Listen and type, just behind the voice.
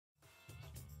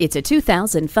It's a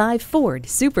 2005 Ford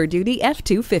Super Duty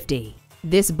F-250.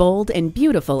 This bold and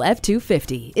beautiful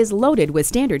F-250 is loaded with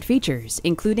standard features,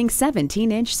 including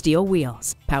 17-inch steel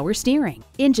wheels, power steering,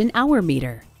 engine hour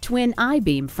meter, twin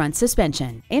I-beam front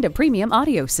suspension, and a premium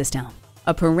audio system.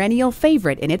 A perennial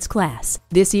favorite in its class,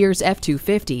 this year's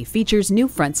F-250 features new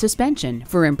front suspension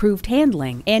for improved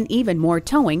handling and even more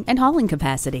towing and hauling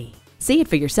capacity. See it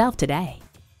for yourself today.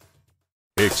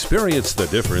 Experience the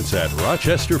difference at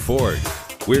Rochester Ford.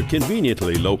 We're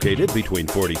conveniently located between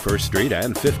 41st Street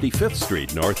and 55th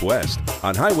Street Northwest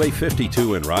on Highway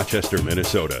 52 in Rochester,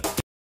 Minnesota.